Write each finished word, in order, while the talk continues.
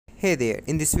Hey there,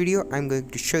 in this video I'm going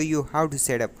to show you how to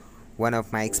set up one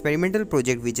of my experimental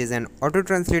project, which is an auto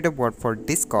translator bot for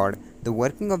Discord. The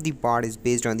working of the bot is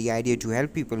based on the idea to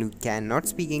help people who cannot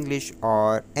speak English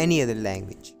or any other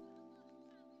language.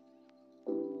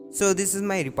 So this is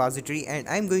my repository and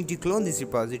I'm going to clone this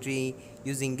repository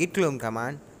using git clone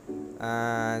command.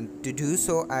 To do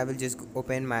so, I will just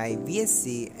open my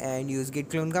VSC and use git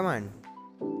clone command.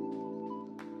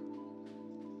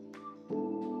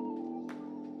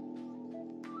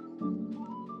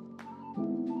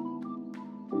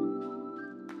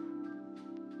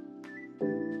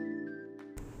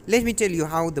 Let me tell you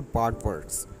how the bot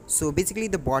works. So basically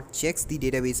the bot checks the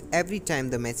database every time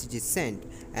the message is sent,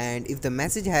 and if the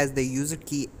message has the user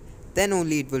key, then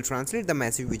only it will translate the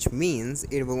message, which means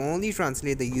it will only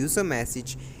translate the user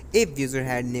message if user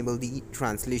had enabled the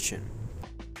translation.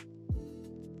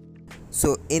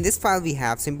 So in this file we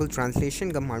have simple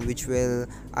translation command which will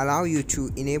allow you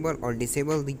to enable or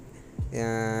disable the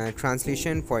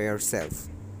translation for yourself.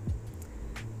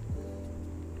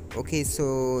 Okay,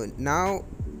 so now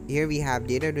here we have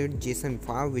data.json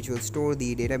file which will store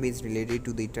the database related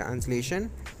to the translation,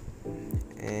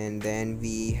 and then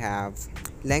we have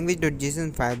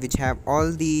language.json file which have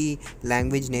all the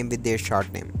language name with their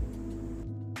short name.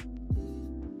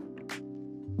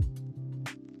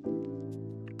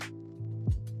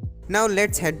 Now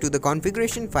let's head to the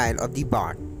configuration file of the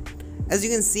bot. As you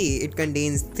can see, it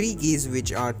contains 3 keys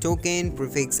which are token,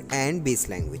 prefix and base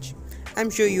language. I'm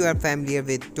sure you are familiar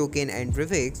with token and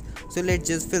prefix, so let's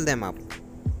just fill them up.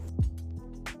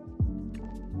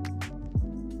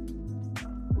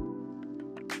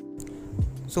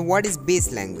 So what is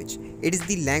base language? It is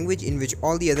the language in which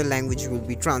all the other languages will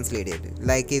be translated.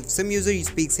 Like if some user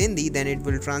speaks Hindi, then it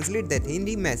will translate that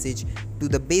Hindi message to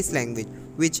the base language,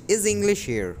 which is English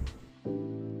here.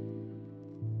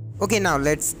 Okay, now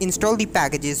let's install the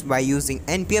packages by using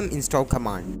npm install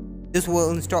command. This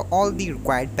will install all the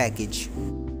required package.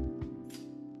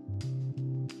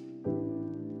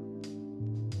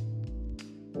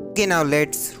 Okay, now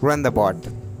let's run the bot.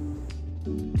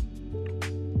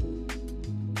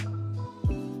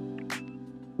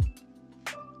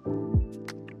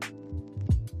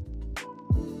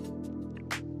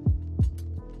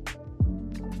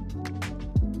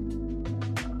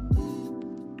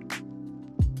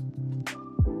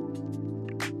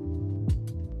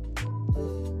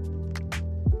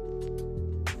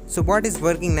 So bot is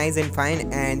working nice and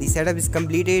fine and the setup is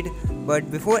completed,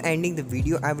 but before ending the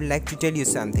video I would like to tell you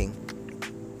something.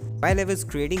 While I was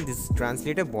creating this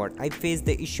translator bot, I faced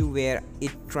the issue where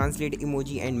it translates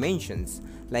emoji and mentions.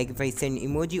 Like if I send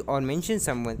emoji or mention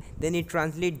someone, then it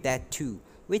translates that too,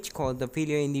 which caused the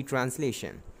failure in the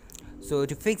translation. So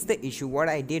to fix the issue, what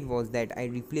I did was that I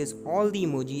replaced all the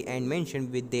emoji and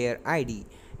mention with their ID,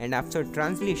 and after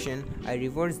translation I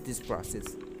reversed this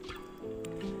process.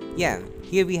 Yeah,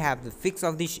 here we have the fix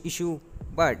of this issue,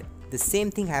 but the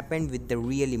same thing happened with the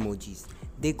real emojis.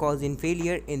 They cause in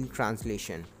failure in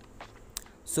translation.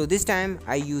 So this time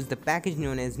I used the package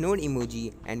known as node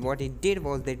emoji, and what it did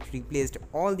was that it replaced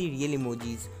all the real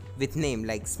emojis with name,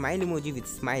 like smile emoji with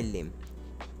smile name.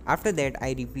 After that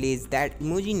I replaced that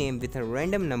emoji name with a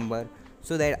random number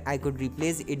so that I could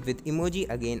replace it with emoji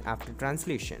again after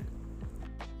translation.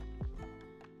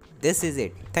 This is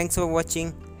it. Thanks for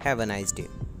watching. Have a nice day.